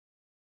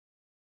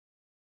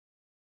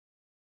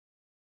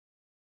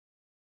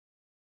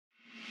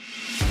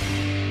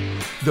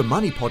The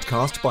Money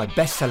Podcast by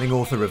best-selling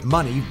author of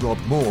Money, Rob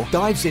Moore,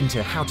 dives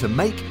into how to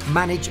make,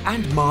 manage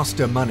and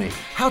master money,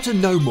 how to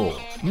know more,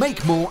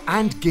 make more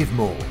and give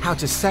more, how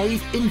to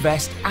save,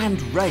 invest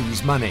and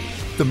raise money.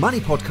 The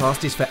Money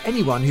Podcast is for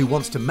anyone who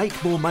wants to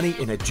make more money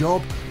in a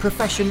job,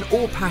 profession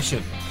or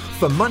passion,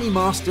 for money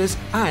masters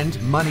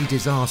and money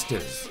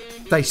disasters.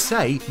 They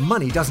say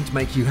money doesn't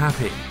make you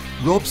happy.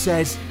 Rob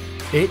says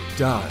it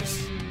does.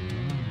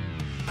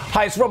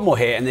 Hi, it's Rob Moore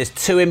here, and there's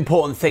two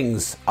important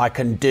things I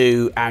can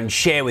do and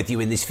share with you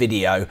in this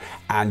video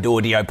and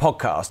audio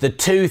podcast. The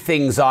two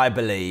things I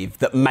believe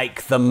that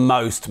make the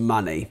most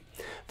money,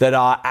 that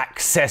are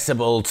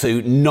accessible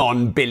to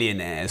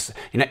non-billionaires.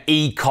 You know,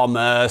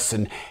 e-commerce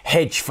and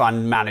hedge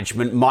fund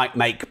management might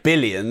make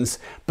billions,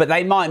 but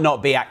they might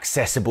not be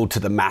accessible to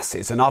the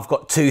masses. And I've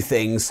got two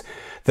things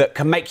that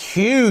can make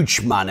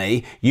huge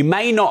money. You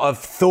may not have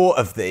thought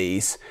of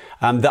these,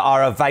 that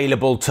are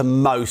available to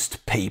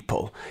most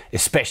people,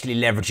 especially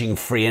leveraging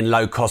free and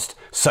low-cost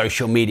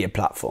social media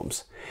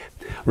platforms.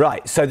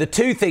 Right, so the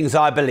two things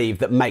I believe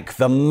that make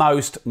the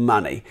most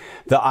money,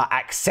 that are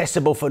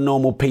accessible for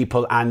normal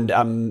people and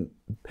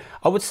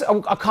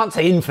I can't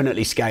say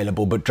infinitely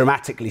scalable, but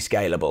dramatically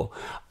scalable,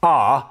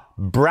 are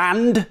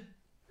brand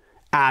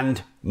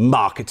and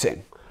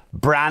marketing.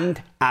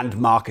 Brand and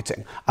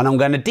marketing. And I'm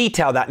going to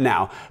detail that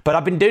now, but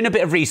I've been doing a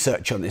bit of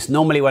research on this.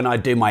 Normally when I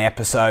do my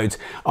episodes,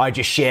 I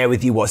just share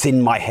with you what's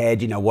in my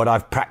head, you know, what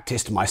I've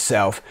practiced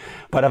myself,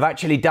 but I've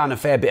actually done a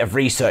fair bit of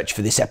research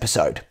for this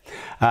episode.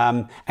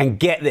 And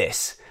get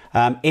this,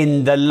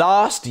 in the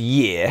last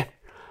year,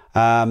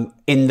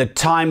 in the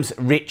Times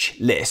Rich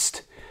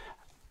list,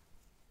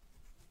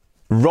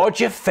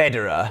 Roger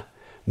Federer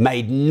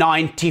made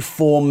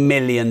 $94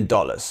 million.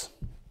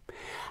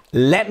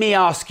 Let me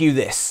ask you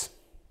this.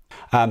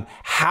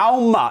 How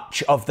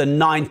much of the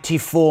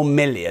 94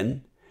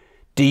 million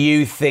do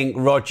you think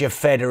Roger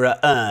Federer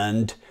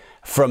earned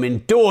from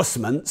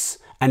endorsements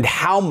and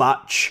how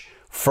much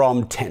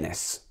from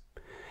tennis?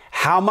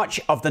 How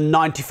much of the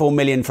 94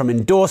 million from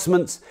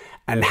endorsements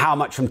and how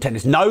much from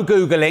tennis? No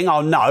Googling. Oh,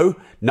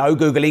 no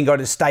Googling. Got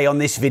to stay on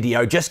this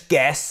video. Just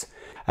guess.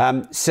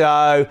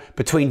 So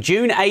between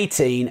June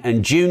 18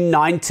 and June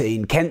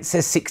 19, Kent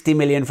says 60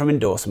 million from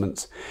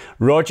endorsements.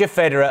 Roger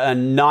Federer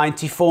earned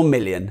 94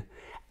 million.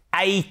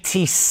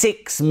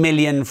 86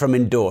 million from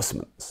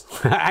endorsements.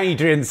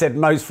 Adrian said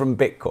most from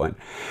Bitcoin.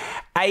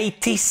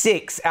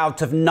 86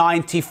 out of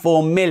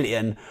 94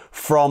 million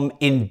from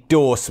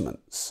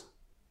endorsements.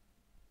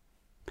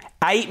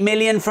 8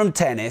 million from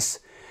tennis,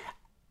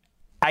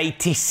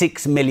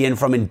 86 million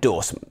from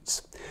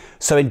endorsements.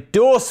 So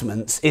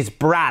endorsements is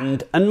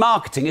brand and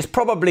marketing. It's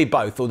probably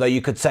both, although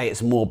you could say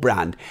it's more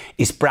brand.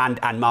 It's brand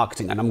and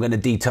marketing, and I'm going to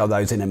detail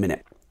those in a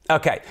minute.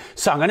 Okay,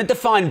 so I'm going to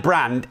define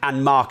brand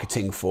and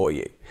marketing for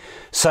you.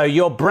 So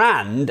your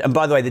brand, and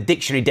by the way, the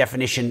dictionary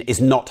definition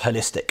is not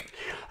holistic,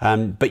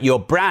 but your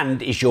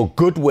brand is your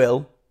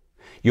goodwill,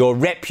 your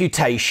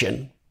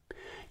reputation,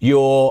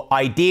 your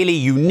ideally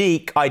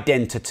unique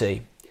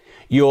identity,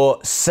 your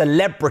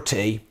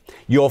celebrity,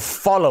 your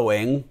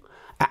following,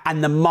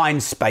 and the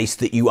mind space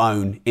that you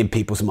own in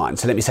people's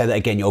minds. So let me say that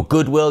again: your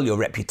goodwill, your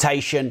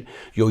reputation,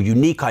 your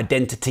unique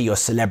identity, your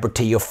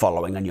celebrity, your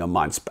following, and your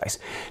mind space.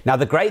 Now,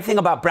 the great thing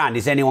about brand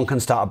is anyone can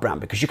start a brand,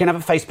 because you can have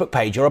a Facebook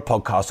page or a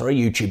podcast or a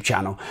YouTube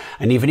channel.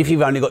 And even if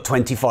you've only got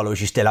 20 followers,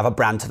 you still have a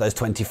brand to those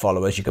 20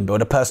 followers. You can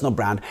build a personal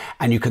brand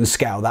and you can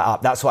scale that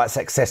up. That's why it's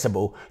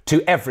accessible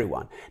to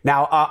everyone.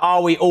 Now,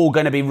 are we all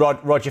going to be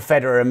Roger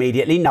Federer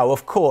immediately? No,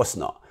 of course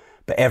not.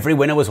 But every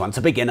winner was once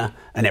a beginner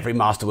and every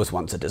master was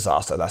once a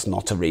disaster. That's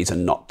not a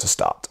reason not to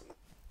start.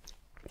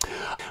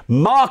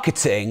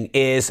 Marketing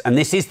is, and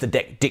this is the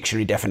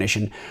dictionary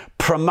definition,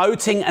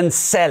 promoting and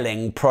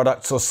selling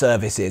products or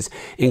services,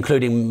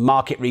 including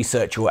market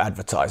research or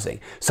advertising.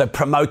 So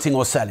promoting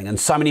or selling. And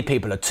so many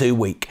people are too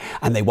weak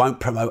and they won't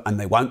promote and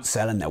they won't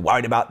sell, and they're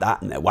worried about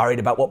that, and they're worried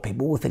about what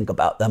people will think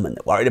about them, and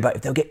they're worried about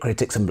if they'll get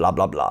critics and blah,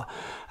 blah, blah.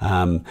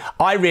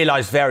 I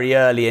realized very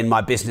early in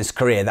my business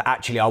career that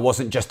actually I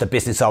wasn't just a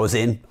business I was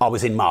in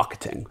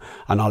marketing.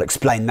 And I'll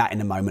explain that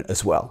in a moment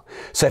as well.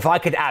 So if I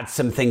could add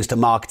some things to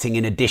marketing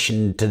in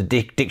addition to the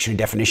dictionary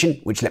definition,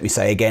 which let me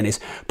say again is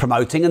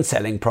promoting and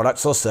selling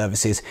products or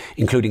services,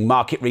 including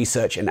market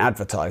research and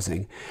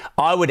advertising,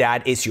 I would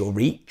add it's your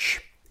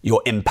reach,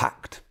 your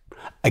impact,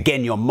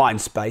 again, your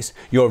mind space,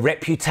 your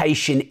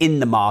reputation in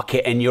the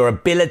market, and your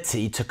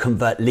ability to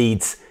convert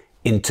leads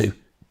into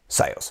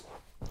sales.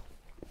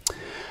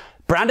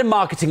 Brand and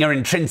marketing are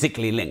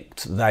intrinsically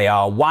linked. They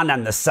are one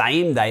and the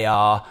same. They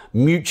are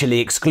mutually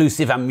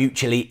exclusive and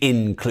mutually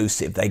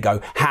inclusive. They go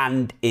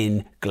hand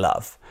in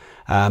glove.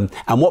 And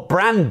what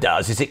brand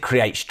does is it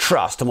creates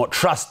trust. And what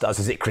trust does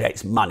is it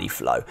creates money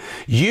flow.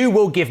 You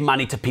will give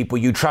money to people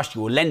you trust.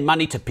 You will lend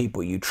money to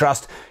people you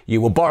trust.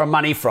 You will borrow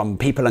money from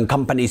people and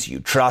companies you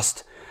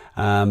trust.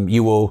 The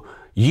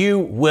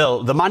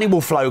money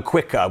will flow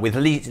quicker with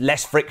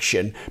less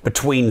friction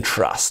between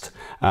trust.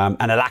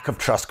 And a lack of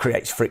trust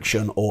creates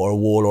friction or a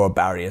wall or a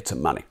barrier to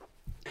money.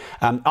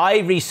 I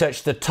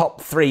researched the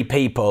top 3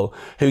 people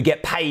who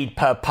get paid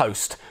per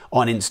post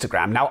on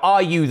Instagram. Now,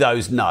 are you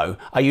those? No.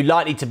 Are you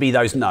likely to be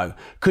those? No.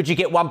 Could you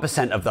get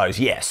 1% of those?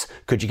 Yes.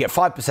 Could you get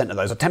 5% of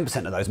those or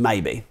 10% of those?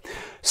 Maybe.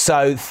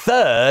 So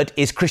third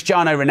is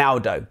Cristiano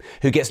Ronaldo,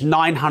 who gets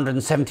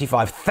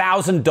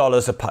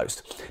 $975,000 a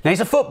post. Now, he's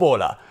a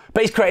footballer,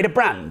 but he's created a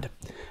brand.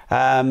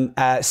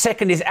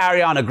 Second is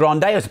Ariana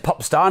Grande, who's a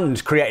pop star and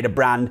has created a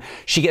brand.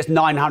 She gets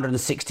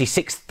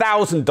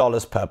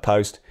 $966,000 per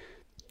post.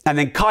 And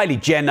then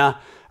Kylie Jenner,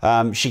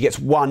 she gets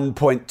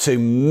 $1.2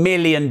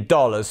 million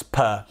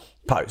per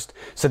post.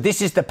 So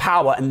this is the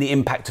power and the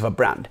impact of a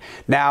brand.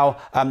 Now,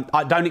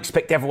 I don't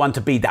expect everyone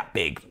to be that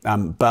big,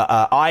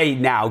 but I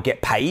now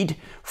get paid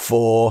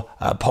for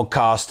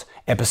podcast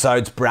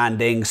episodes,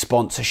 branding,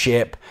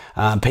 sponsorship.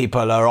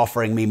 People are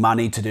offering me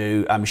money to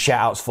do shout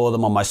outs for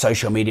them on my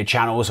social media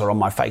channels or on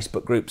my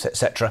Facebook groups,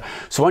 etc.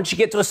 So once you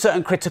get to a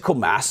certain critical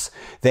mass,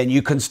 then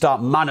you can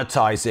start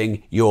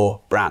monetizing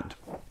your brand.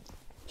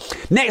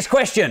 Next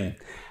question.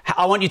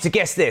 I want you to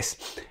guess this.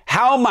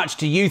 How much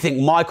do you think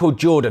Michael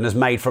Jordan has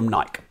made from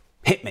Nike?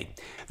 Hit me.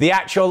 The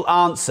actual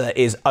answer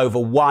is over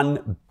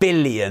 $1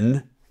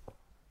 billion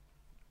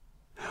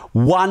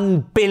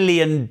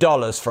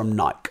from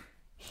Nike.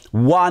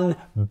 1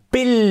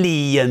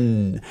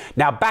 billion.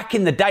 Now, back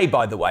in the day,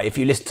 by the way, if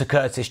you listen to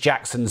Curtis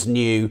Jackson's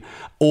new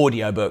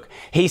audiobook,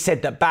 he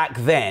said that back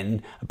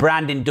then,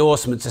 brand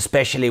endorsements,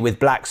 especially with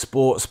black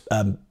sports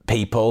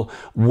people,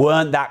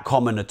 weren't that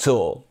common at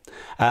all.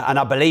 And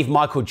I believe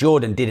Michael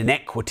Jordan did an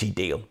equity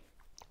deal.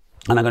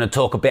 And I'm going to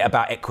talk a bit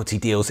about equity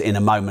deals in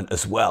a moment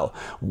as well.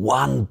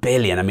 1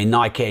 billion. I mean,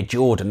 Nike Air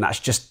Jordan, that's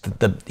just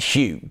the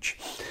huge.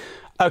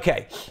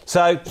 Okay,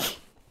 so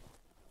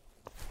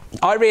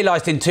I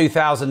realised in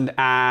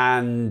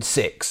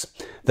 2006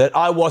 that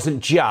I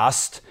wasn't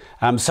just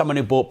someone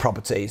who bought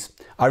properties.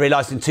 I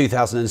realised in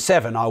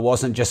 2007 I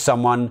wasn't just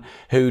someone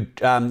who,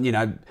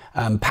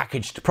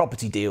 packaged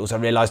property deals. I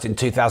realised in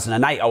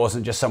 2008 I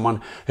wasn't just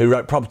someone who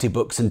wrote property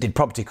books and did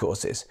property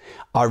courses.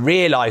 I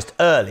realised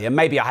early, and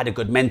maybe I had a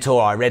good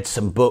mentor, I read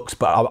some books,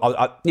 but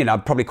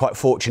I'm probably quite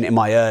fortunate in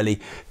my early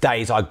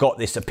days I got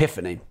this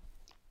epiphany.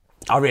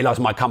 I realised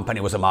my company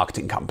was a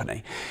marketing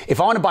company. If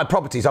I want to buy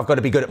properties, I've got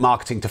to be good at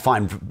marketing to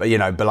find,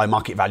 below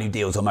market value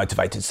deals or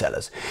motivated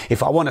sellers.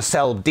 If I want to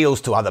sell deals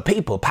to other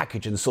people,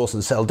 package and source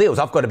and sell deals,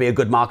 I've got to be a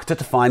good marketer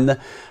to find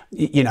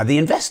the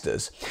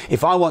investors.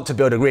 If I want to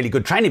build a really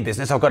good training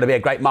business, I've got to be a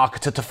great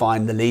marketer to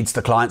find the leads,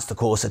 the clients, the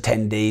course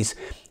attendees,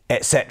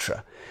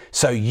 etc.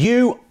 So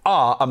you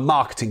are a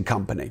marketing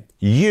company.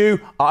 I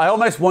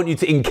almost want you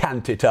to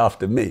incant it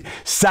after me.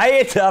 Say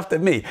it after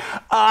me.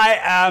 I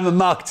am a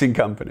marketing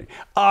company.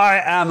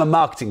 I am a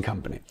marketing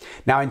company.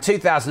 Now, in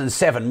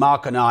 2007,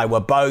 Mark and I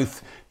were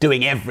both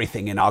doing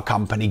everything in our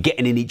company,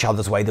 getting in each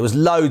other's way. There was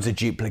loads of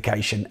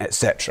duplication,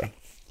 etc.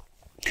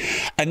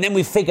 And then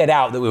we figured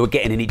out that we were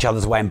getting in each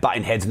other's way and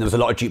butting heads, and there was a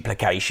lot of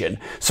duplication.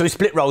 So we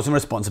split roles and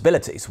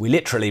responsibilities. We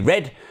literally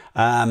read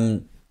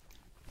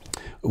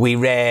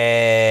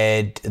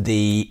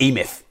the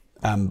E-Myth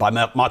by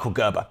Michael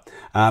Gerber.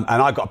 And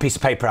I got a piece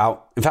of paper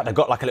out. In fact, I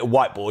got like a little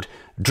whiteboard,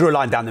 drew a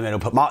line down the middle,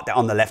 put Mark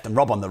on the left and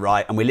Rob on the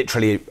right. And we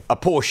literally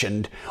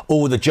apportioned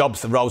all the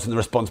jobs, the roles and the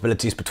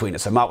responsibilities between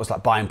us. So Mark was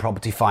like buying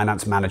property,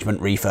 finance, management,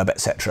 refurb,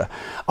 etc.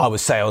 I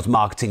was sales,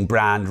 marketing,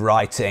 brand,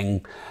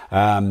 writing,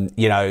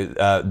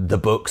 the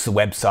books, the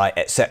website,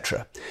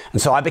 etc.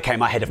 And so I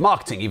became our head of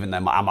marketing, even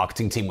though our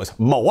marketing team was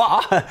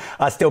moi,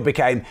 I still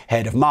became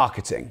head of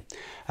marketing.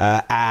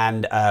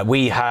 And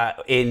we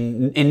had,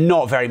 in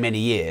not very many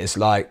years,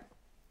 like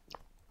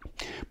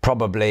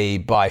probably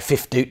by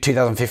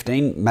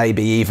 2015,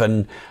 maybe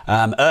even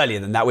earlier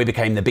than that, we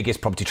became the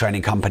biggest property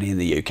training company in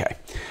the UK.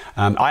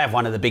 I have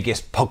one of the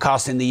biggest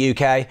podcasts in the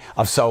UK.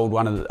 I've sold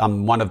one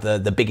of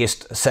the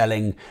biggest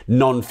selling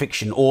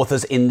non-fiction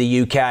authors in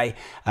the UK.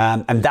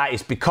 And that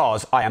is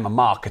because I am a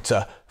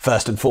marketer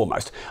first and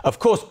foremost. Of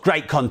course,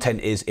 great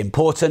content is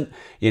important,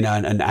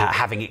 and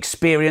having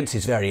experience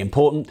is very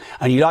important.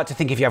 And you like to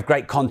think if you have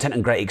great content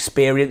and great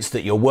experience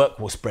that your work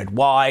will spread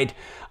wide.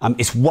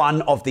 It's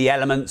one of the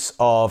elements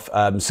of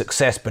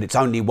success, but it's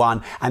only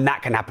one. And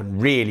that can happen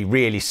really,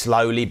 really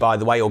slowly. By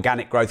the way,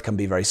 organic growth can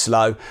be very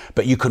slow,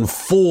 but you can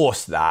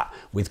force that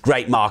with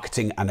great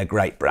marketing and a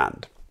great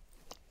brand.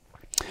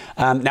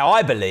 Now,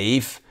 I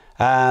believe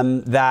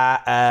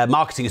that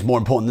marketing is more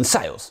important than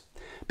sales.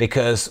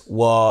 Because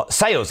what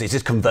sales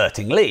is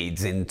converting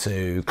leads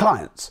into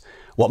clients.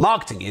 What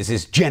marketing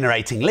is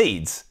generating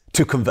leads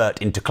to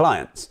convert into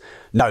clients.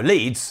 No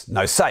leads,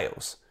 no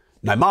sales.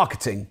 No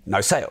marketing,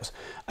 no sales.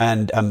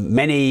 And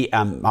many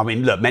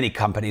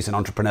companies and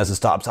entrepreneurs and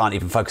startups aren't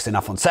even focused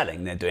enough on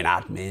selling. They're doing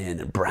admin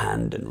and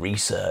brand and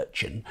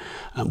research and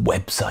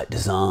website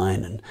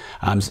design and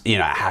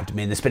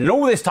admin. They're spending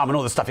all this time on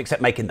all this stuff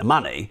except making the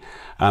money.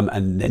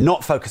 And they're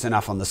not focused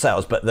enough on the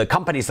sales. But the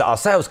companies that are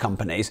sales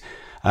companies,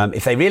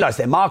 if they realize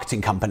they're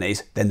marketing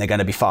companies, then they're going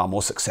to be far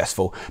more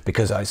successful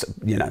because,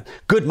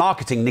 good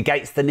marketing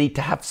negates the need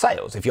to have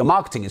sales. If your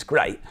marketing is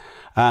great,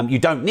 you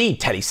don't need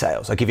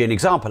telesales. I'll give you an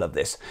example of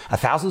this.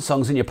 1,000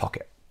 songs in your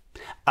pocket.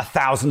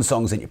 1,000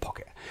 songs in your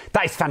pocket.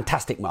 That is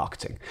fantastic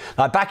marketing.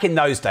 Back in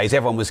those days,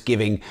 everyone was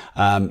giving,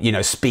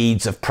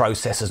 speeds of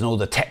processors and all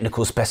the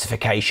technical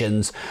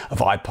specifications of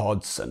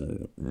iPods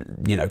and,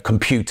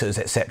 computers,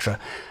 etc.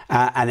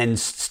 And then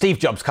Steve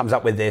Jobs comes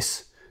up with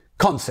this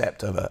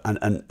concept of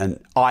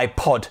an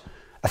iPod,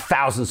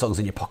 1,000 songs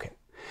in your pocket.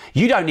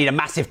 You don't need a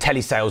massive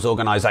telesales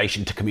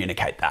organization to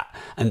communicate that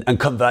and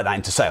convert that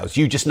into sales.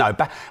 You just know.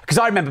 Because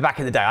I remember back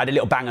in the day, I had a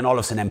little Bang &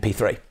 Olufsen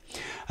MP3.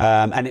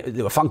 And it was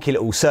a funky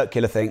little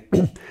circular thing.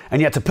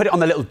 And you had to put it on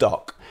the little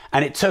dock.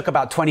 And it took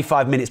about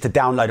 25 minutes to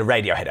download a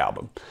Radiohead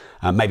album.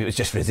 Maybe it was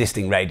just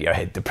resisting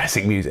Radiohead,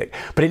 depressing music.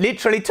 But it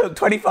literally took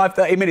 25,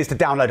 30 minutes to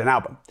download an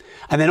album.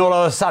 And then all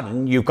of a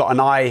sudden, you've got an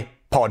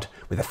iPod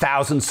with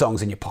 1,000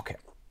 songs in your pocket.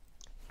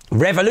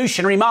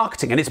 Revolutionary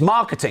marketing, and it's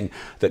marketing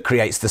that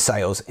creates the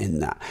sales in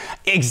that.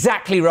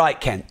 Exactly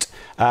right, Kent.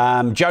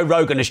 Joe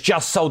Rogan has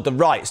just sold the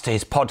rights to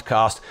his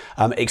podcast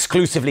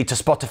exclusively to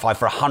Spotify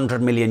for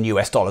 $100 million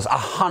US.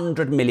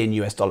 $100 million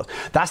US.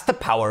 That's the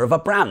power of a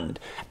brand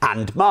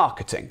and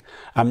marketing.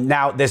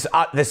 Now, there's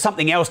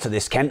something else to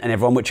this, Kent, and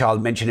everyone, which I'll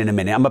mention in a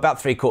minute. I'm about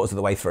 3/4 of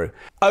the way through.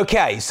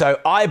 Okay, so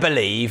I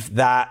believe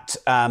that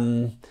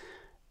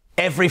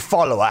every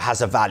follower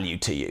has a value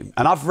to you.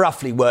 And I've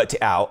roughly worked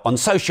it out. On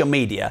social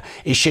media,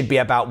 it should be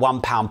about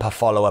 £1 per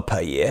follower per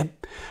year.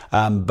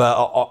 But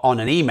on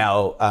an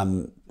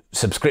email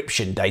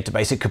subscription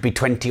database, it could be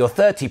 £20 or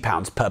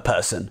 £30 per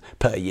person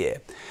per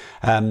year.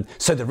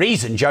 So the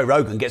reason Joe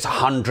Rogan gets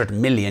 $100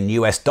 million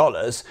US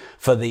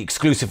for the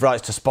exclusive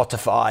rights to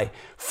Spotify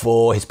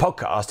for his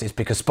podcast is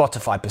because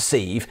Spotify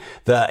perceive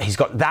that he's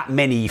got that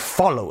many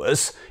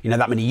followers,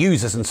 that many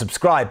users and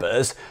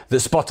subscribers, that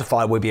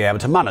Spotify will be able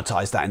to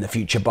monetize that in the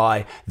future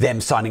by them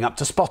signing up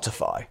to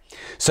Spotify.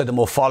 So the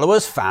more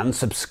followers, fans,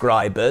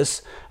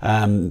 subscribers,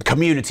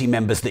 community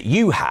members that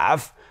you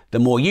have, the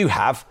more you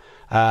have,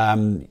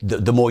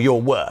 the more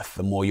you're worth,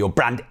 the more your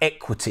brand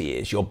equity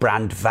is, your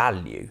brand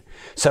value.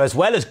 So as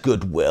well as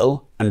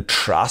goodwill and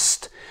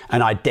trust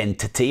and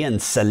identity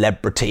and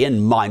celebrity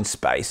and mind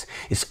space,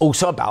 it's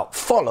also about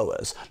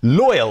followers,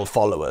 loyal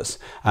followers.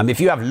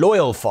 If you have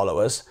loyal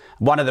followers,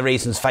 one of the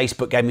reasons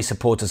Facebook gave me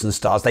supporters and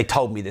stars, they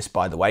told me this,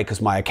 by the way,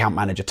 because my account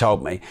manager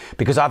told me,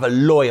 because I have a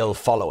loyal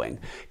following.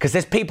 Because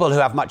there's people who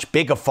have much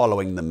bigger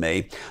following than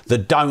me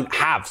that don't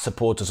have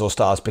supporters or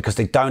stars because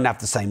they don't have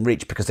the same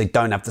reach, because they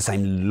don't have the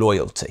same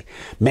loyalty.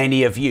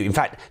 Many of you, in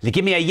fact,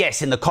 give me a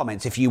yes in the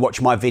comments if you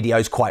watch my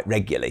videos quite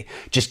regularly.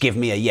 Just give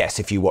me a yes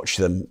if you watch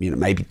them,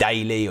 maybe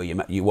daily, or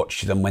you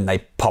watch them when they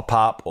pop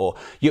up, or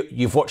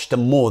you've watched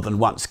them more than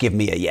once. Give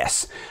me a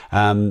yes,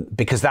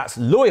 because that's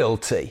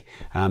loyalty,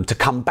 to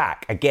come back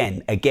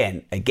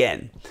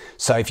again.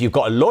 So if you've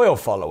got a loyal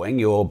following,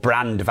 your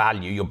brand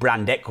value, your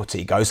brand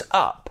equity goes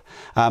up.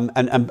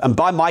 And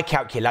by my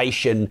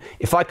calculation,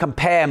 if I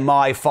compare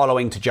my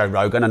following to Joe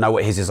Rogan, I know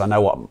what his is, I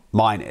know what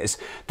mine is,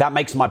 that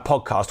makes my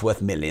podcast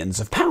worth millions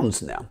of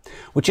pounds now,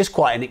 which is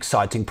quite an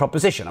exciting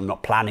proposition. I'm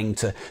not planning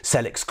to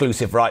sell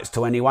exclusive rights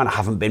to anyone. I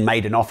haven't been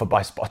made an offer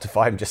by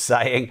Spotify, I'm just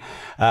saying.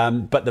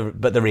 But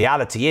the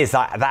reality is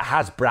that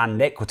has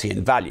brand equity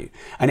and value.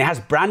 And it has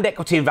brand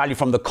equity and value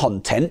from the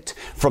content,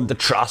 from the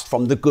trust,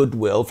 from the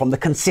goodwill, from the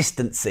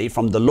consistency,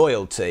 from the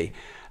loyalty,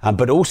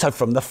 but also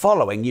from the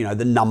following,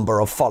 the number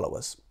of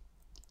followers.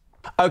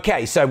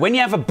 Okay, so when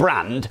you have a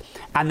brand,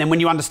 and then when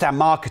you understand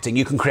marketing,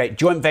 you can create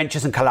joint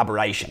ventures and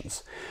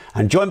collaborations.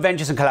 And joint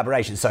ventures and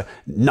collaborations, so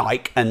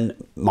Nike and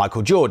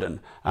Michael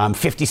Jordan,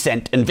 50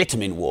 Cent and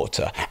Vitamin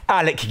Water,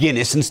 Alec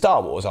Guinness and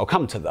Star Wars, I'll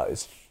come to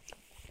those.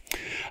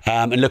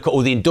 And look at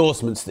all the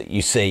endorsements that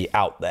you see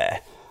out there.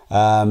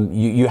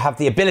 You have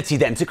the ability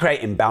then to create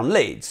inbound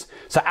leads.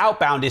 So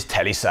outbound is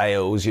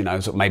telesales,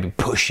 sort of maybe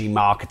pushy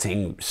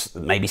marketing,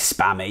 maybe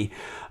spammy,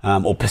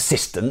 or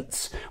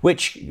persistence,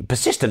 which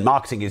persistent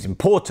marketing is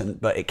important,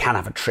 but it can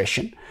have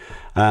attrition.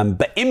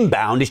 But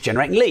inbound is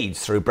generating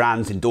leads through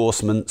brands,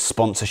 endorsements,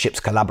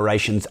 sponsorships,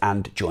 collaborations,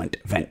 and joint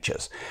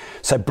ventures.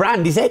 So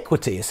brand is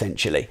equity,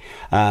 essentially.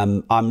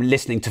 I'm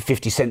listening to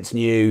 50 Cent's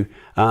new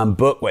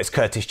book, it's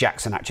Curtis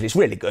Jackson, actually. It's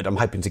really good. I'm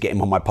hoping to get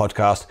him on my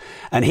podcast.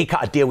 And he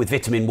cut a deal with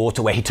Vitamin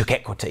Water where he took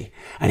equity.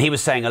 And he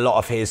was saying a lot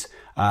of his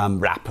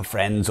rapper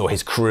friends, or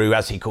his crew,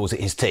 as he calls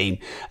it, his team,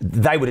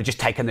 they would have just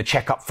taken the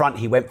check up front.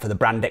 He went for the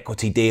brand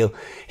equity deal.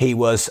 He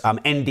was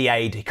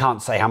NDA'd. He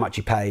can't say how much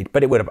he paid,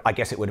 but I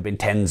guess it would have been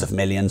tens of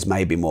millions,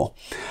 maybe more.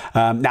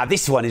 Now,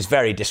 this one is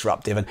very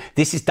disruptive, and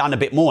this is done a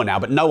bit more now,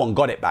 but no one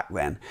got it back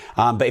then.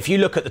 But if you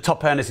look at the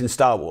top earners in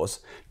Star Wars,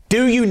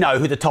 do you know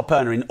who the top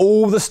earner in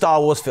all the Star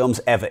Wars films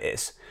ever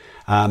is?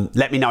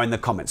 Let me know in the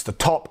comments. The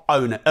top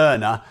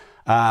earner,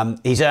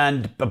 he's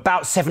earned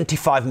about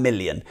 75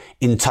 million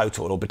in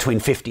total, or between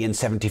 50 and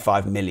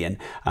 75 million.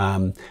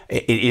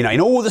 In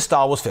all the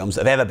Star Wars films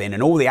that have ever been,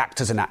 and all the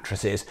actors and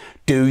actresses,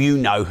 do you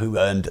know who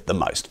earned the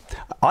most?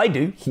 I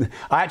do.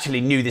 I actually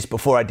knew this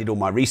before I did all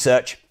my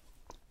research.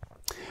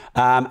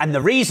 And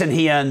the reason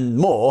he earned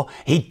more,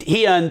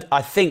 he earned,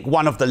 I think,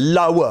 one of the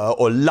lower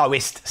or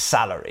lowest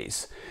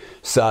salaries.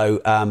 So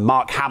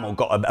Mark Hamill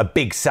got a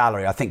big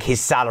salary. I think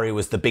his salary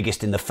was the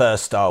biggest in the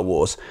first Star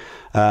Wars.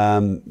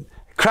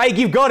 Craig,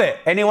 you've got it.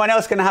 Anyone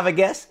else going to have a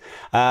guess?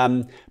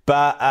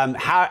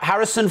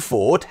 Harrison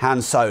Ford,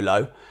 Han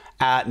Solo.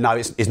 No,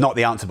 it's not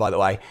the answer, by the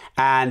way.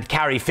 And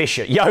Carrie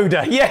Fisher,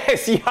 Yoda.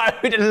 Yes,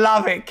 Yoda.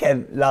 Love it,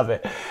 Ken. Love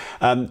it.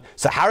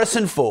 So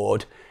Harrison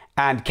Ford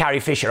and Carrie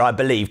Fisher, I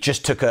believe,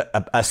 just took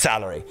a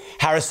salary.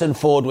 Harrison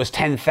Ford was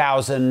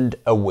 $10,000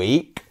 a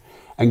week.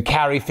 And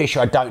Carrie Fisher,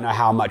 I don't know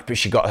how much, but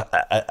she got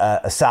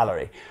a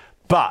salary.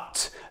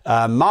 But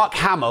Mark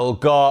Hamill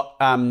got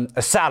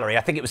a salary,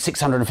 I think it was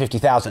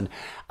 $650,000,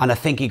 and I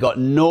think he got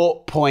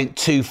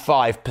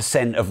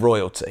 0.25% of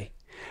royalty.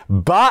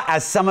 But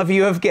as some of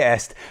you have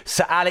guessed,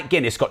 Sir Alec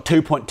Guinness got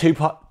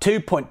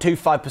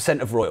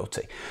 2.25% of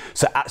royalty.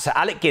 So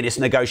Alec Guinness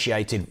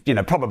negotiated,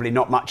 probably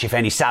not much, if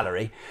any,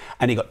 salary,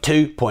 and he got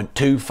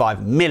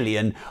 2.25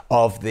 million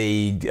of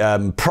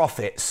the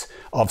profits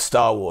of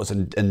Star Wars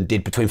and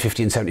did between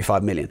 50 and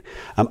 75 million.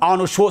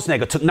 Arnold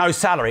Schwarzenegger took no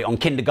salary on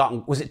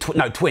Kindergarten,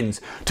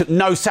 Twins, took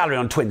no salary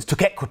on Twins,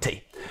 took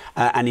equity.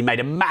 And he made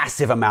a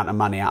massive amount of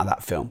money out of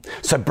that film.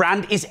 So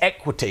brand is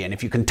equity, and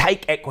if you can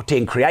take equity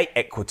and create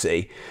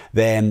equity,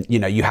 then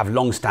you have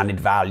long-standing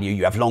value,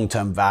 you have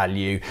long-term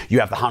value,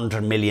 you have the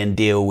 100 million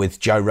deal with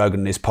Joe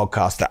Rogan and his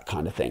podcast, that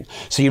kind of thing.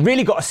 So you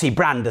really got to see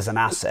brand as an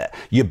asset.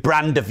 Your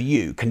brand of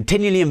you.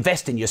 Continually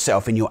invest in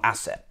yourself, in your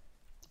asset.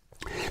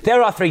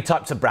 There are three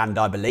types of brand,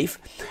 I believe,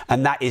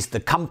 and that is the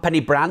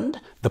company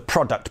brand, the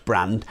product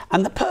brand,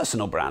 and the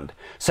personal brand.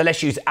 So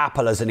let's use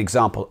Apple as an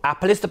example.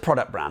 Apple is the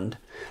product brand.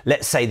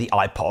 Let's say the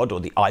iPod or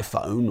the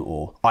iPhone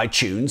or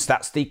iTunes,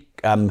 that's the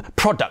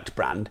product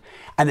brand.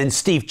 And then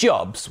Steve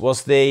Jobs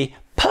was the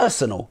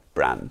personal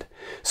brand.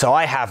 So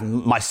I have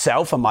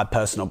myself and my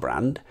personal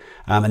brand,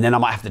 and then I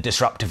might have the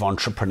Disruptive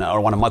Entrepreneur,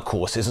 or one of my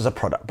courses, as a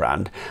product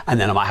brand, and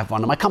then I might have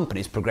one of my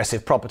companies,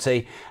 Progressive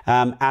Property,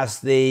 as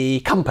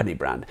the company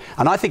brand.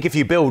 And I think if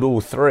you build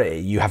all three,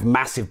 you have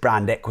massive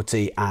brand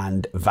equity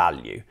and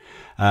value.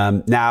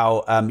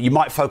 You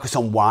might focus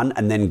on one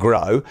and then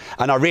grow.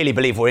 And I really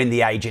believe we're in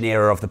the age and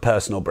era of the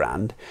personal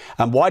brand.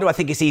 And why do I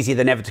think it's easier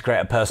than ever to create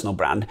a personal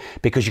brand?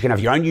 Because you can have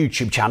your own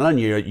YouTube channel and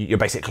you're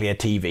basically a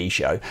TV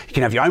show. You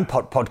can have your own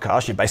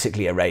podcast, you're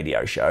basically a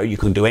radio show. You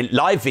can do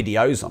live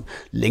videos on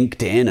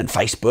LinkedIn and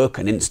Facebook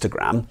and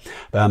Instagram.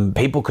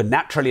 People can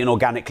naturally and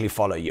organically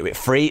follow you. It's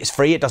free,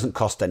 it doesn't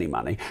cost any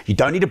money. You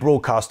don't need a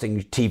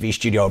broadcasting TV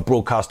studio or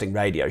broadcasting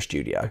radio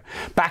studio.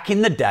 Back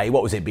in the day,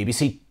 what was it,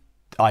 BBC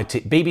 1,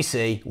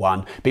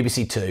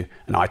 BBC 2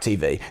 and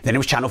ITV. Then it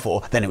was Channel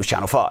 4, then it was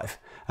Channel 5.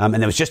 And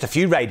there was just a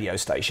few radio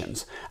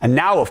stations. And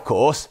now, of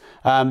course,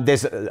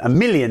 there's a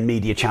million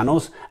media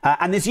channels.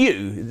 And there's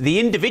you,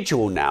 the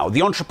individual now,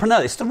 the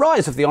entrepreneur. It's the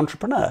rise of the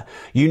entrepreneur.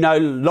 You no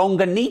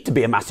longer need to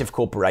be a massive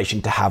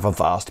corporation to have a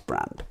vast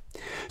brand.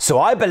 So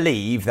I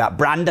believe that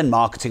brand and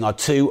marketing are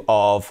two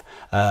of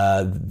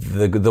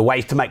the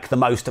ways to make the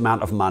most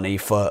amount of money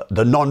for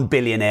the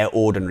non-billionaire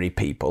ordinary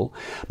people.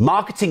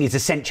 Marketing is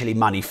essentially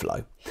money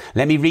flow.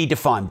 Let me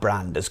redefine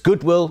brand as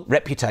goodwill,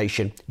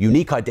 reputation,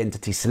 unique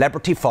identity,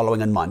 celebrity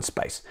following, and mind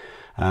space.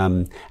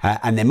 And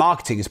their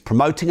marketing is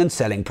promoting and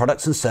selling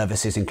products and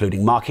services,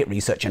 including market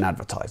research and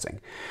advertising.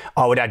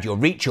 I would add your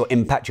reach, your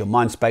impact, your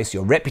mind space,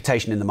 your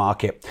reputation in the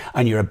market,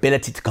 and your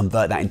ability to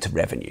convert that into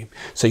revenue.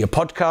 So your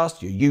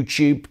podcast, your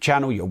YouTube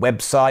channel, your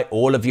website,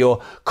 all of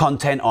your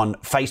content on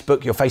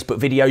Facebook, your Facebook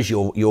videos,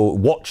 your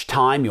watch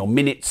time, your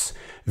minutes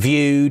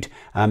viewed,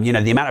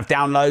 the amount of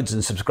downloads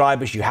and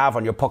subscribers you have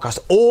on your podcast,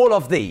 all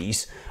of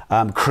these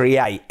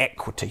create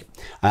equity.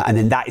 And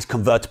then that is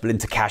convertible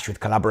into cash with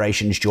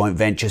collaborations, joint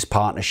ventures,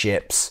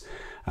 partnerships,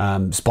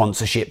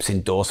 sponsorships,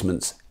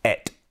 endorsements,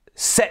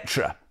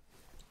 etc.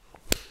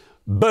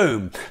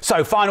 Boom.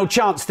 So final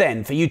chance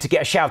then for you to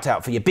get a shout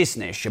out for your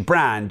business, your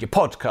brand, your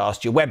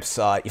podcast, your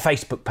website, your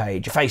Facebook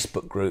page, your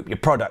Facebook group, your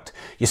product,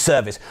 your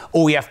service.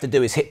 All you have to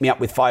do is hit me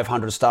up with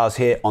 500 stars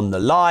here on the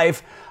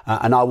live.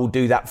 And I will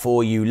do that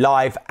for you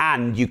live,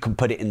 and you can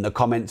put it in the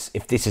comments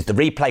if this is the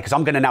replay, because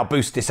I'm going to now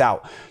boost this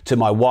out to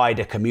my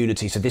wider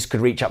community. So this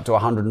could reach up to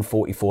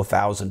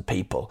 144,000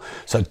 people.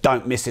 So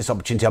don't miss this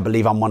opportunity. I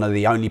believe I'm one of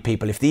the only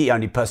people, if the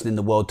only person in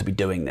the world, to be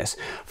doing this.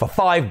 For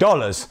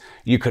 $5,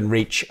 you can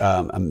reach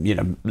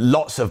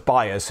lots of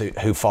buyers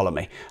who follow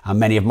me.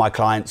 Many of my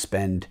clients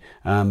spend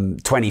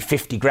 20,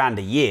 50 grand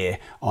a year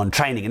on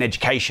training and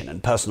education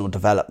and personal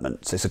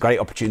development. So it's a great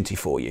opportunity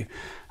for you.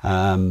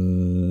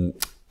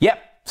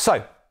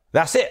 So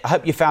that's it. I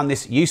hope you found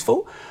this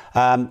useful.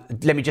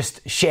 Let me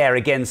just share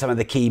again some of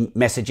the key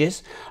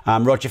messages.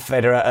 Roger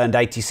Federer earned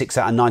 86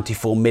 out of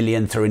 94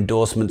 million through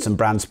endorsements and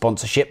brand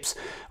sponsorships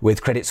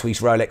with Credit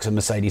Suisse, Rolex and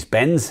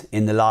Mercedes-Benz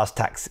in the last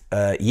tax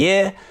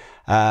year.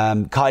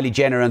 Kylie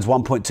Jenner earns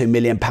 £1.2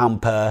 million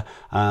per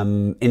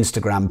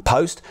Instagram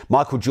post.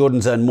 Michael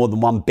Jordan's earned more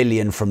than $1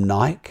 billion from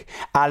Nike.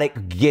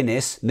 Alec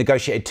Guinness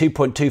negotiated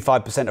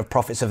 2.25% of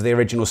profits of the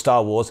original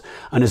Star Wars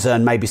and has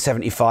earned maybe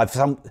 75,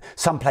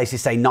 some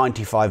places say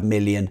 $95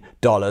 million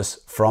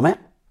from it.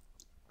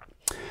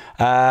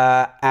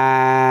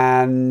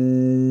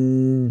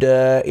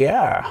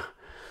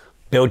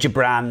 build your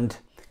brand,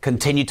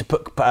 continue to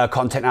put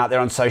content out there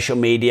on social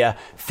media,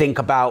 think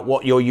about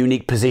what your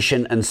unique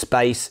position and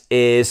space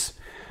is,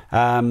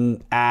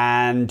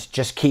 and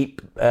just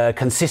keep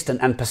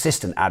consistent and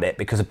persistent at it,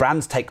 because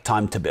brands take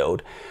time to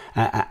build,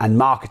 and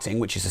marketing,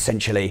 which is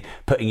essentially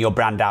putting your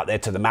brand out there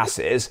to the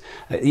masses,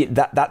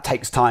 that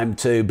takes time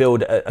to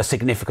build a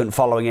significant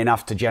following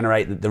enough to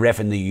generate the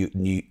revenue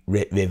you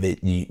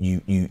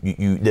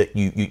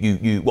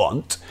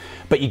want.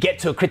 But you get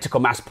to a critical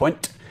mass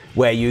point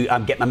where you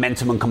get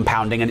momentum and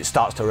compounding, and it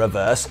starts to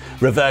reverse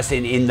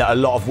in a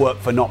lot of work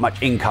for not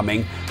much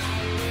incoming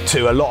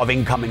to a lot of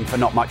incoming for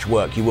not much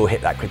work. You will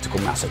hit that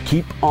critical mass. So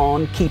keep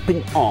on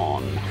keeping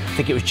on. I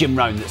think it was Jim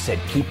Rohn that said,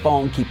 keep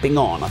on keeping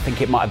on. I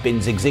think it might have been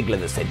Zig Ziglar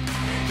that said,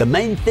 the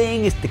main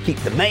thing is to keep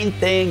the main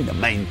thing the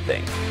main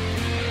thing.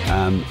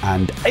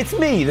 And it's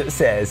me that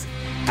says,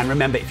 and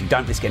remember, if you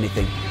don't risk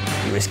anything,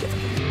 you risk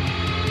everything.